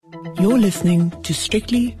You're listening to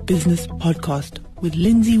Strictly Business Podcast with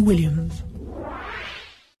Lindsay Williams.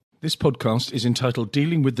 This podcast is entitled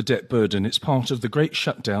Dealing with the Debt Burden. It's part of The Great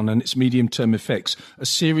Shutdown and its Medium-Term Effects, a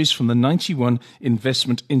series from the 91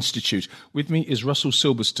 Investment Institute. With me is Russell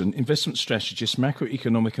Silberston, investment strategist,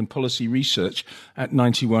 macroeconomic and policy research at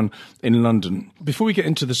 91 in London. Before we get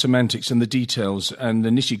into the semantics and the details and the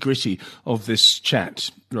nitty-gritty of this chat,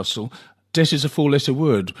 Russell, debt is a four-letter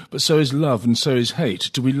word, but so is love and so is hate.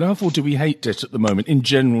 Do we love or do we hate debt at the moment, in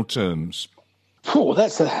general terms? Oh,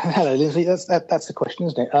 hello, Lindsay. That's a question,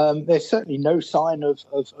 isn't it? There's certainly no sign of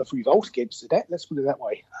revolt against the debt. Let's put it that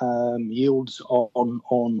way. Yields on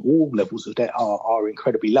all levels of debt are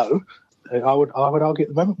incredibly low. I would argue at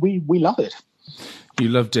the moment we love it. You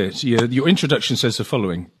love debt. Yeah. Your introduction says the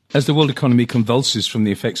following. As the world economy convulses from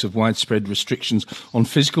the effects of widespread restrictions on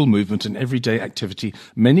physical movement and everyday activity,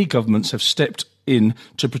 many governments have stepped in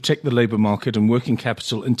to protect the labour market and working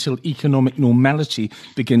capital until economic normality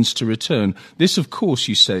begins to return. This, of course,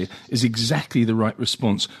 you say, is exactly the right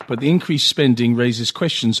response, but the increased spending raises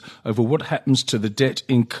questions over what happens to the debt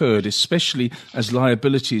incurred, especially as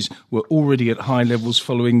liabilities were already at high levels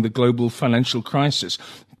following the global financial crisis.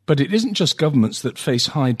 But it isn't just governments that face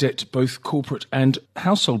high debt. Both corporate and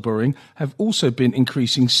household borrowing have also been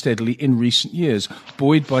increasing steadily in recent years,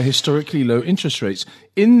 buoyed by historically low interest rates.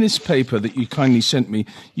 In this paper that you kindly sent me,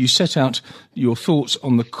 you set out your thoughts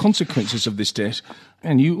on the consequences of this debt,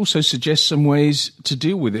 and you also suggest some ways to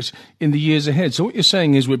deal with it in the years ahead. So what you're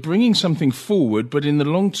saying is we're bringing something forward, but in the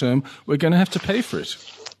long term, we're going to have to pay for it.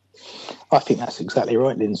 I think that's exactly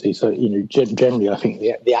right, Lindsay. So, generally, I think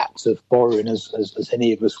the act of borrowing, as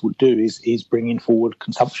any of us would do, is bringing forward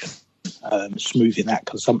consumption, smoothing that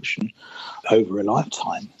consumption over a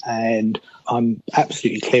lifetime. And I'm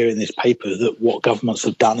absolutely clear in this paper that what governments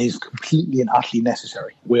have done is completely and utterly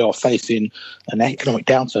necessary. We are facing an economic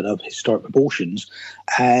downturn of historic proportions,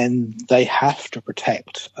 and they have to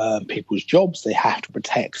protect people's jobs. They have to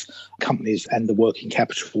protect companies and the working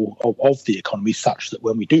capital of the economy, such that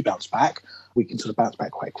when we do bounce back, we can sort of bounce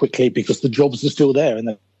back quite quickly because the jobs are still there and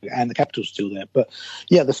the capital's still there. But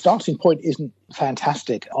yeah, the starting point isn't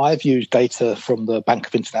fantastic. I've used data from the Bank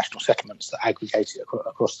of International Settlements that aggregate it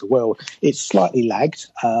across the world. It's slightly lagged.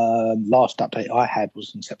 Last update I had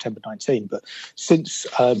was in September 19, but since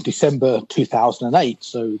December 2008,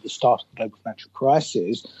 so the start of the global financial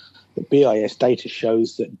crisis, the BIS data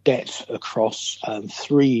shows that debt across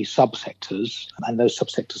three subsectors, and those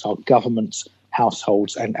subsectors are governments,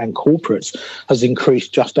 households and corporates, has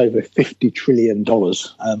increased just over $50 trillion.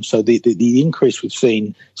 So the increase we've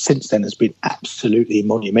seen since then has been absolutely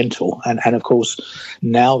monumental. And of course,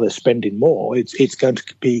 now they're spending more. It's going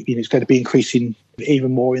to be increasing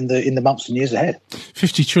even more in the months and years ahead.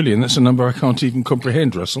 50 trillion, that's a number I can't even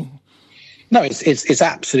comprehend, Russell. No, it's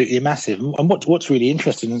absolutely massive. And what's really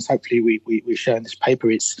interesting, and hopefully we show in this paper,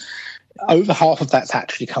 it's over half of that's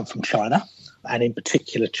actually come from China, and in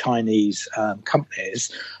particular Chinese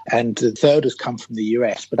companies, and the third has come from the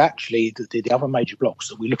US. But actually the other major blocks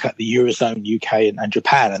that we look at, the Eurozone, UK and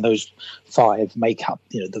Japan, and those five make up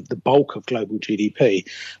the bulk of global GDP,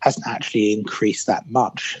 hasn't actually increased that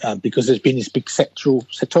much because there's been this big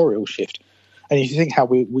sectorial shift. And if you think how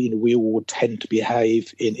we all tend to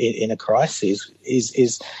behave in a crisis,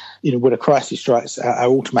 is when a crisis strikes, our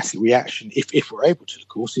automatic reaction, if we're able to, of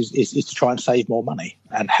course, is to try and save more money.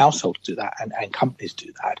 And households do that, and companies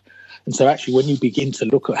do that. And so actually, when you begin to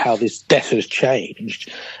look at how this debt has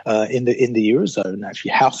changed in the Eurozone,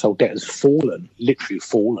 actually household debt has literally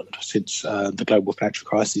fallen since the global financial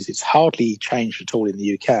crisis. It's hardly changed at all in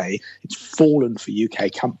the UK. It's fallen for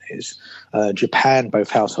UK companies. Japan, both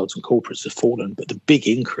households and corporates have fallen. But the big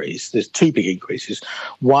increase, there's two big increases.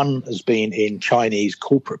 One has been in Chinese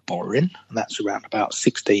corporate borrowing, and that's around about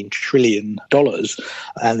 $16 trillion.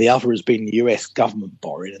 And the other has been US government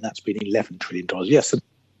borrowing, and that's been $11 trillion. Yes,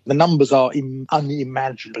 the numbers are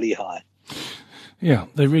unimaginably high. Yeah,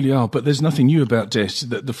 they really are. But there's nothing new about debt,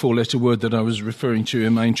 the four-letter word that I was referring to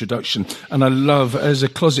in my introduction. And I love, as a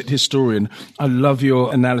closet historian, I love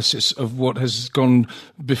your analysis of what has gone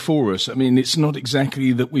before us. I mean, it's not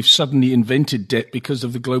exactly that we've suddenly invented debt because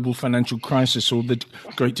of the global financial crisis or the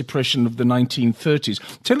Great Depression of the 1930s.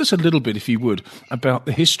 Tell us a little bit, if you would, about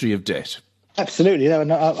the history of debt. Absolutely.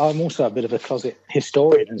 And I'm also a bit of a closet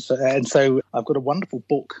historian. And so I've got a wonderful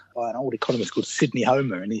book by an old economist called Sidney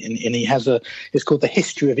Homer, and he has it's called The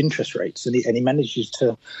History of Interest Rates, and he manages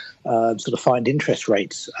to sort of find interest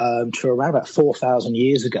rates to around about 4,000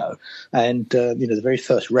 years ago. And the very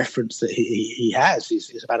first reference that he has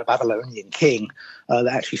is about a Babylonian king that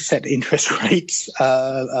actually set interest rates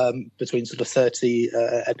between sort of 30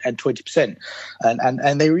 and 20%,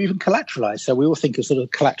 and they were even collateralized. So we all think of sort of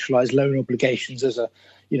collateralized loan obligations as a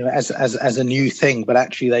new thing, but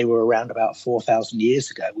actually they were around about 4,000 years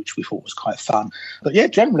ago, which we thought was quite fun. But yeah,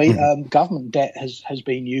 generally, government debt has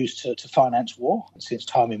been used to finance war since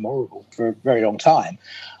time immemorial for a very long time.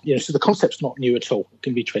 So the concept's not new at all. It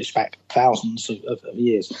can be traced back thousands of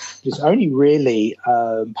years. It's only really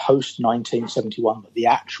post 1971 that the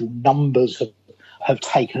actual numbers have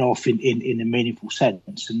taken off in a meaningful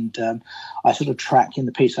sense. And I sort of track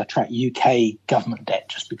UK government debt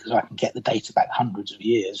just because I can get the data back hundreds of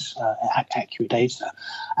years, accurate data.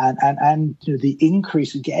 And the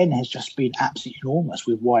increase, again, has just been absolutely enormous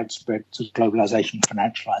with widespread sort of globalization,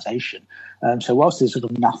 financialization. So whilst there's sort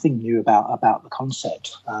of nothing new about the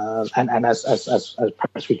concept, and as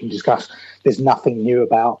perhaps we can discuss, there's nothing new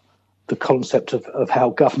about the concept of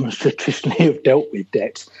how governments traditionally have dealt with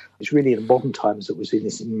debt. It's really in modern times that we're seeing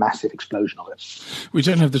this massive explosion of it. We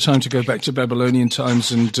don't have the time to go back to Babylonian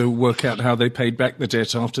times and work out how they paid back the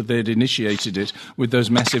debt after they'd initiated it with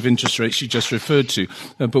those massive interest rates you just referred to.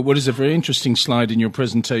 But what is a very interesting slide in your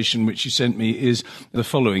presentation, which you sent me, is the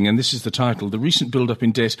following, and this is the title: The Recent Build-up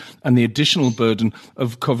in Debt and the Additional Burden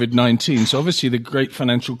of COVID-19. So obviously the great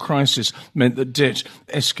financial crisis meant that debt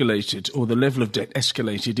escalated, or the level of debt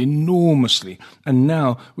escalated enormously. And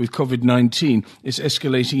now with COVID-19, it's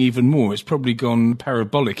escalating even more. It's probably gone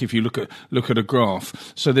parabolic if you look at a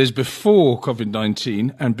graph. So there's before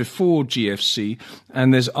COVID-19 and before GFC,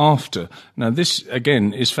 and there's after. Now this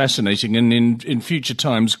again is fascinating, and in future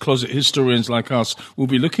times, closet historians like us will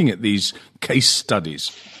be looking at these case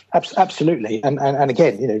studies. Absolutely. And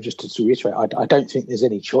again, just to reiterate, I don't think there's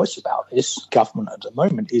any choice about this. Government at the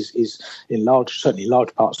moment is in certainly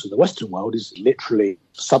large parts of the Western world, is literally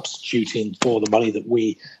substituting for the money that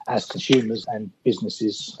we as consumers and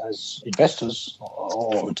businesses as investors,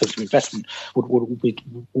 or in terms of investment,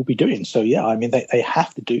 will be doing. So, yeah, I mean, they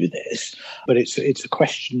have to do this, but it's a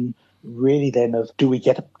question really then of, do we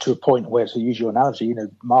get to a point where, to use your analogy,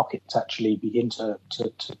 markets actually begin to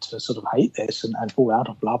sort of hate this and fall out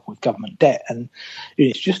of love with government debt? And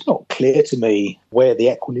it's just not clear to me where the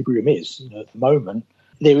equilibrium is. At the moment,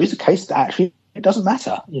 there is a case that actually it doesn't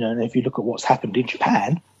matter. And if you look at what's happened in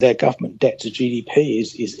Japan, their government debt to GDP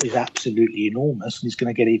is absolutely enormous, and it's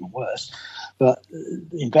going to get even worse. But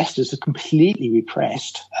investors are completely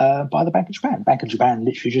repressed by the Bank of Japan. Bank of Japan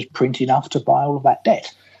literally just print enough to buy all of that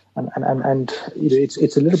debt. And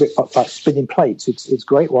it's a little bit like spinning plates. It's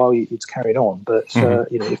great while it's carrying on, but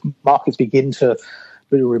if markets begin to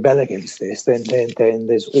really rebel against this, then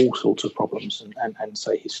there's all sorts of problems, and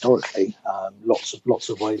so historically, lots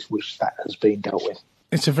of ways which that has been dealt with.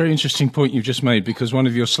 It's a very interesting point you've just made, because one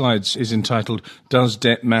of your slides is entitled, Does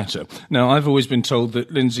Debt Matter? Now, I've always been told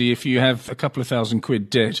that, Lindsay, if you have a couple of £1,000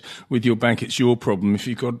 debt with your bank, it's your problem. If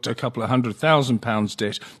you've got a couple of £100,000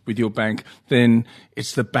 debt with your bank, then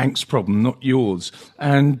it's the bank's problem, not yours.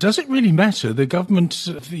 And does it really matter? The government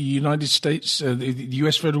of the United States, the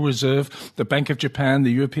US Federal Reserve, the Bank of Japan,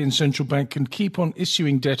 the European Central Bank can keep on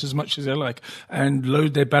issuing debt as much as they like and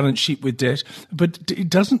load their balance sheet with debt, but it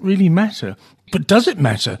doesn't really matter. But does it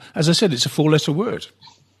matter? As I said, it's a four-letter word.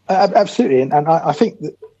 Absolutely, and I think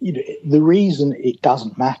that the reason it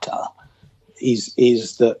doesn't matter is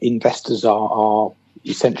that investors are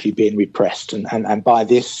essentially being repressed, and by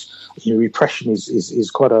this, repression is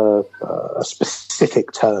quite a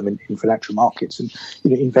specific term in financial markets, and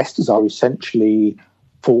investors are essentially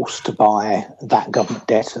forced to buy that government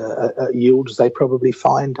debt at yields they probably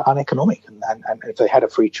find uneconomic, and if they had a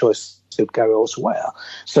free choice, they'd go elsewhere.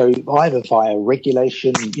 So either via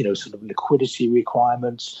regulation, sort of liquidity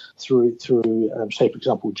requirements, through say, for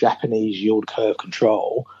example, Japanese yield curve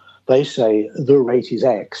control, they say the rate is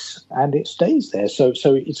X and it stays there. So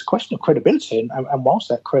it's a question of credibility, and whilst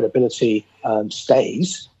that credibility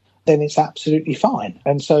stays, then it's absolutely fine.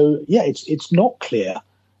 And so, yeah, it's not clear.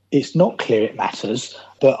 It's not clear it matters,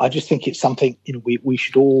 but I just think it's something we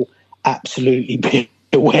should all absolutely be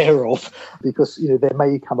aware of, because there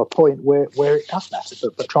may come a point where it does matter,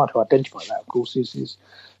 but trying to identify that, of course, is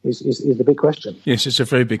is the big question. Yes, it's a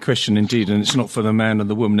very big question indeed, and it's not for the man and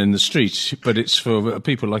the woman in the street, but it's for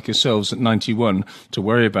people like yourselves at 91 to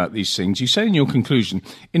worry about these things. You say in your conclusion,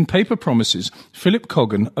 in Paper Promises, Philip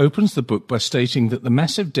Coggan opens the book by stating that the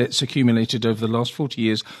massive debts accumulated over the last 40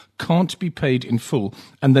 years can't be paid in full,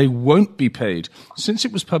 and they won't be paid. Since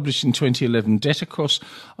it was published in 2011, debt across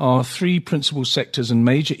our three principal sectors and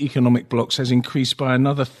major economic blocks has increased by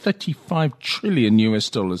another $35 trillion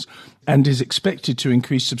and is expected to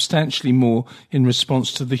increase substantially more in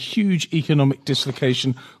response to the huge economic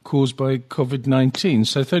dislocation caused by COVID-19.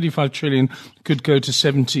 So 35 trillion could go to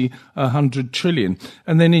 70, 100 trillion.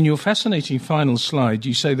 And then in your fascinating final slide,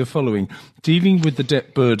 you say the following, dealing with the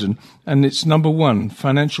debt burden, and it's number 1,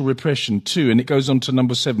 financial repression, 2, and it goes on to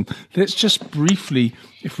number 7. Let's just briefly,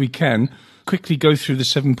 if we can, quickly go through the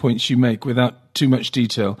 7 points you make without too much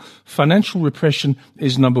detail. Financial repression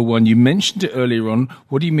is number 1. You mentioned it earlier on.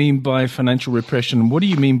 What do you mean by financial repression, and what do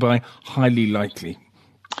you mean by highly likely?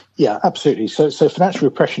 Yeah, absolutely. So financial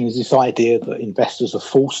repression is this idea that investors are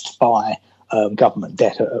forced by government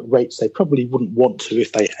debt at rates they probably wouldn't want to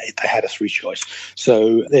if they had a free choice.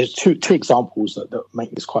 So there's two examples that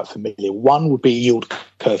make this quite familiar. One would be yield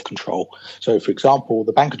curve control. So, for example,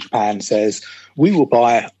 the Bank of Japan says, we will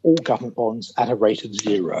buy all government bonds at a rate of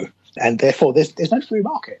 0. And therefore, there's no free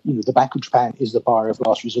market. The Bank of Japan is the buyer of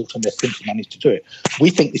last resort, and they're printing money to do it.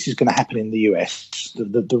 We think this is going to happen in the US.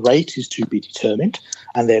 The rate is to be determined,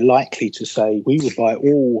 and they're likely to say we will buy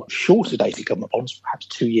all shorter dated government bonds, perhaps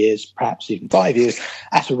 2 years, perhaps even 5 years,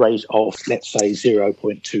 at a rate of, let's say,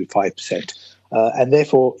 0.25%. And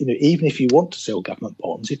therefore, even if you want to sell government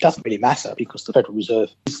bonds, it doesn't really matter because the Federal Reserve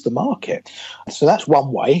is the market. So that's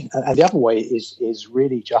one way. And the other way is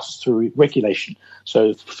really just through regulation.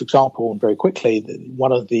 So, for example, and very quickly,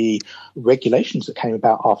 one of the regulations that came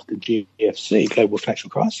about after the GFC, global financial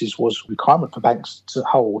crisis, was requirement for banks to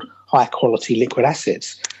hold high-quality liquid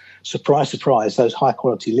assets. Surprise, surprise, those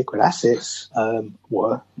high-quality liquid assets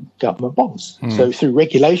were government bonds. So through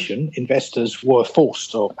regulation, investors were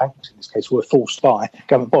forced, or banks in this case, were forced by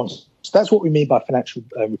government bonds. So that's what we mean by financial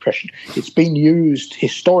repression. It's been used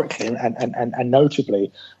historically and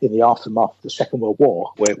notably in the aftermath of the Second World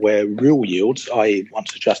War, where real yields, i.e.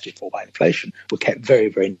 once adjusted for by inflation, were kept very,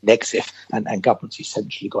 very negative, and governments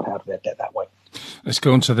essentially got out of their debt that way. Let's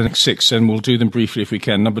go on to the next 6, and we'll do them briefly if we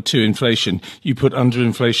can. Number 2, inflation. You put under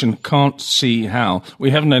inflation, can't see how. We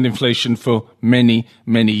haven't had inflation for many,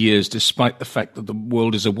 many years, despite the fact that the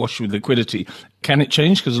world is awash with liquidity. Can it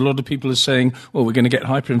change? Because a lot of people are saying, well, we're going to get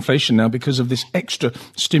hyperinflation now because of this extra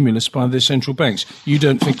stimulus by the central banks. You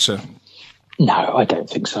don't think so? No, I don't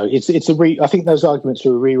think so. I think those arguments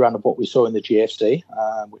are a rerun of what we saw in the GFC,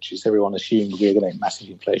 which is everyone assumed we were going to have massive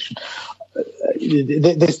inflation.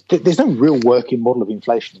 There's no real working model of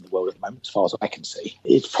inflation in the world at the moment, as far as I can see.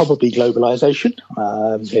 It's probably globalization.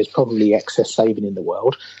 There's probably excess saving in the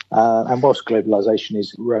world. And whilst globalization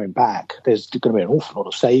is rowing back, there's going to be an awful lot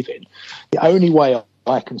of saving. The only way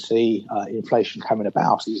I can see inflation coming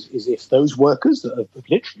about is if those workers that have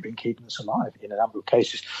literally been keeping us alive in a number of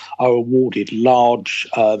cases are awarded large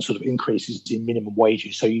sort of increases in minimum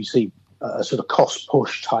wages. So you see a sort of cost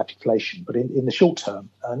push type inflation. But in the short term,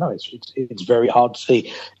 no, it's very hard to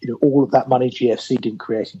see. All of that money GFC didn't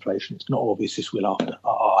create inflation. It's not obvious this will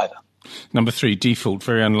either. Number 3, default,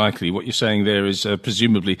 very unlikely. What you're saying there is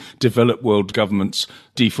presumably developed world governments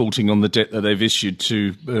defaulting on the debt that they've issued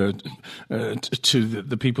to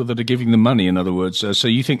the people that are giving them money, in other words. So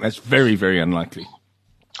you think that's very, very unlikely?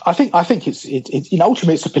 I think it's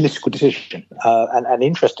ultimately it's a political decision. And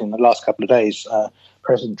interesting, in the last couple of days,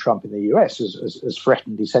 President Trump in the US has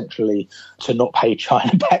threatened essentially to not pay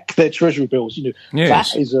China back their treasury bills.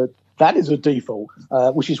 Yes. That is a default,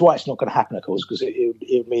 which is why it's not going to happen, of course, because it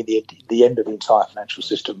would mean the end of the entire financial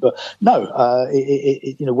system. But no,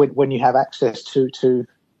 when you have access to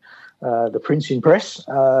the printing press,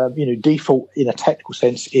 default in a technical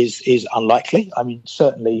sense is unlikely. I mean,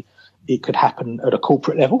 certainly it could happen at a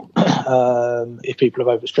corporate level if people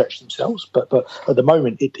have overstretched themselves. But at the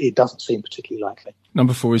moment, it doesn't seem particularly likely.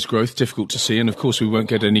 Number 4 is growth, difficult to see. And of course, we won't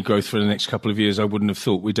get any growth for the next couple of years. I wouldn't have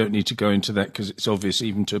thought. We don't need to go into that because it's obvious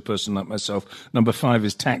even to a person like myself. Number 5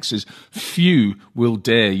 is taxes. Few will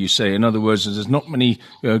dare, you say. In other words, there's not many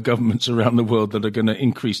governments around the world that are going to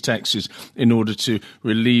increase taxes in order to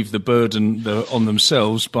relieve the burden on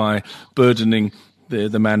themselves by burdening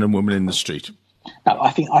the man and woman in the street. No,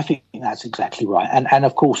 I think that's exactly right, and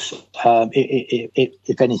of course,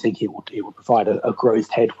 if anything, it will provide a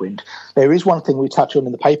growth headwind. There is one thing we touch on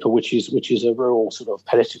in the paper, which is a real sort of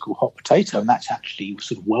political hot potato, and that's actually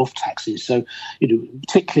sort of wealth taxes. So,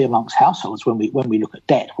 particularly amongst households, when we look at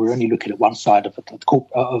debt, we're only looking at one side of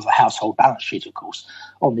a household balance sheet, of course.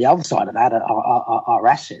 On the other side of that are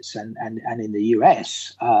assets, and in the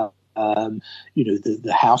US.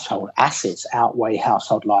 The household assets outweigh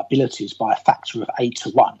household liabilities by a factor of 8 to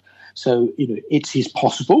 1. So, it is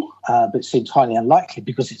possible, but it seems highly unlikely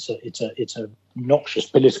because it's a noxious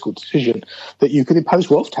political decision that you could impose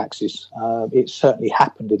wealth taxes. It certainly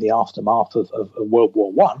happened in the aftermath of World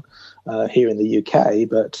War One here in the UK,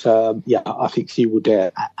 but I think few will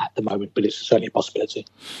dare at the moment, but it's certainly a possibility.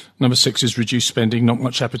 Number 6 is reduced spending. Not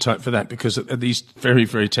much appetite for that because at these very,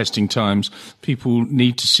 very testing times, people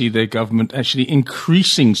need to see their government actually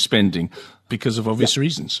increasing spending because of obvious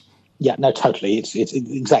reasons. Yeah, no, totally. It's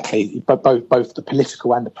exactly both the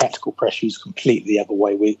political and the practical pressure is completely the other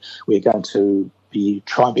way. We're going to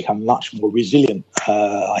try and become much more resilient.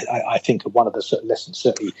 I think one of the lessons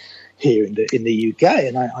certainly here in the UK,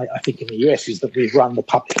 and I think in the US, is that we've run the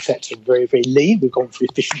public sector very, very lean. We've gone for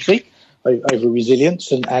efficiency over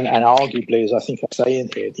resilience, and arguably, as I think I say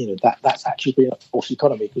in here, that's actually been a false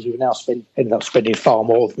economy because we've now ended up spending far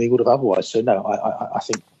more than we would have otherwise. So no, I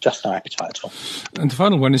think just no appetite at all. And the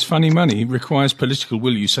final one is funny money requires political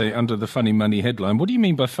will, you say, under the funny money headline. What do you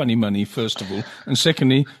mean by funny money, first of all? And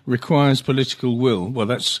secondly, requires political will. Well,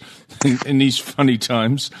 that's, in these funny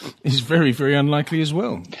times, is very, very unlikely as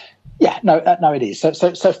well. Yeah, no, it is.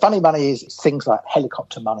 So funny money is things like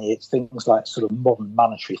helicopter money. It's things like sort of modern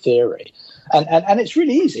monetary theory, and it's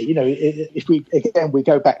really easy. If we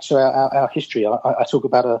go back to our history, I talk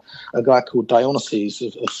about a guy called Dionysius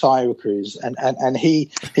of Syracuse, and he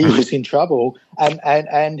was in trouble,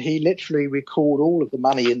 and he literally recalled all of the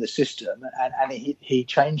money in the system, and he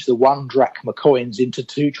changed the 1 drachma coins into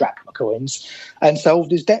 2 drachma coins, and solved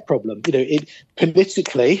his debt problem.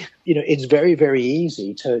 Politically, it's very, very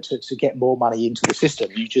easy to get more money into the system.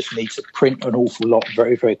 You just need to print an awful lot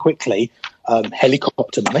very, very quickly,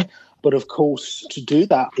 helicopter money. But of course, to do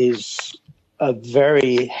that is a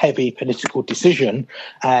very heavy political decision.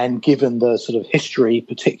 And given the sort of history,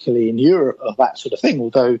 particularly in Europe, of that sort of thing,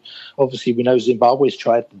 although obviously we know Zimbabwe's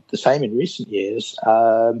tried the same in recent years,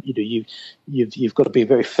 you've got to be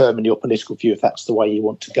very firm in your political view if that's the way you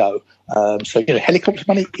want to go. So helicopter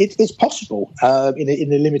money, it's possible in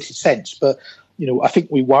a limited sense, but I think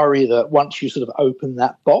we worry that once you sort of open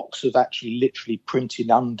that box of actually literally printing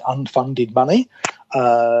unfunded money,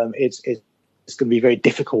 it's going to be very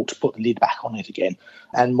difficult to put the lid back on it again.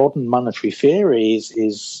 And modern monetary theory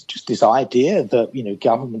is just this idea that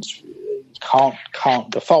governments can't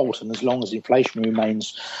default, and as long as inflation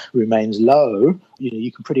remains low,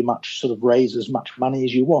 you can pretty much sort of raise as much money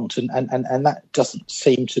as you want, and that doesn't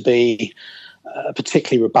seem to be a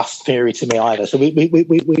particularly robust theory to me either. So we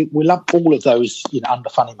lump all of those under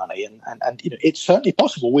funny money, and it's certainly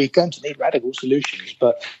possible. We're going to need radical solutions,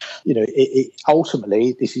 but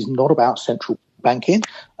ultimately this is not about central banking.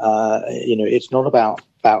 It's not about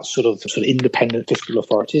sort of independent fiscal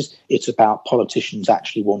authorities. It's about politicians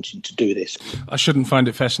actually wanting to do this. I shouldn't find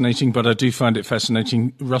it fascinating, but I do find it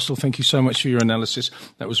fascinating. Russell, thank you so much for your analysis.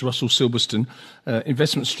 That was Russell Silberston,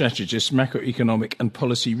 investment strategist, macroeconomic and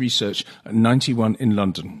policy research at 91 in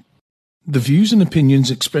London. The views and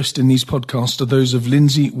opinions expressed in these podcasts are those of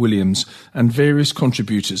Lindsay Williams and various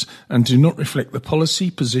contributors and do not reflect the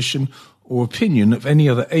policy, position or opinion of any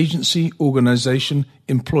other agency, organisation,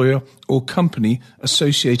 employer or company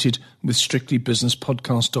associated with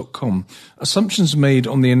strictlybusinesspodcast.com. Assumptions made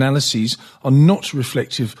on the analyses are not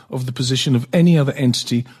reflective of the position of any other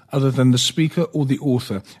entity other than the speaker or the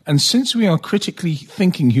author. And since we are critically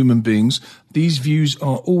thinking human beings, these views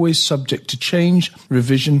are always subject to change,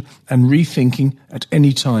 revision and rethinking at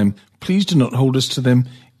any time. Please do not hold us to them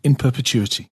in perpetuity.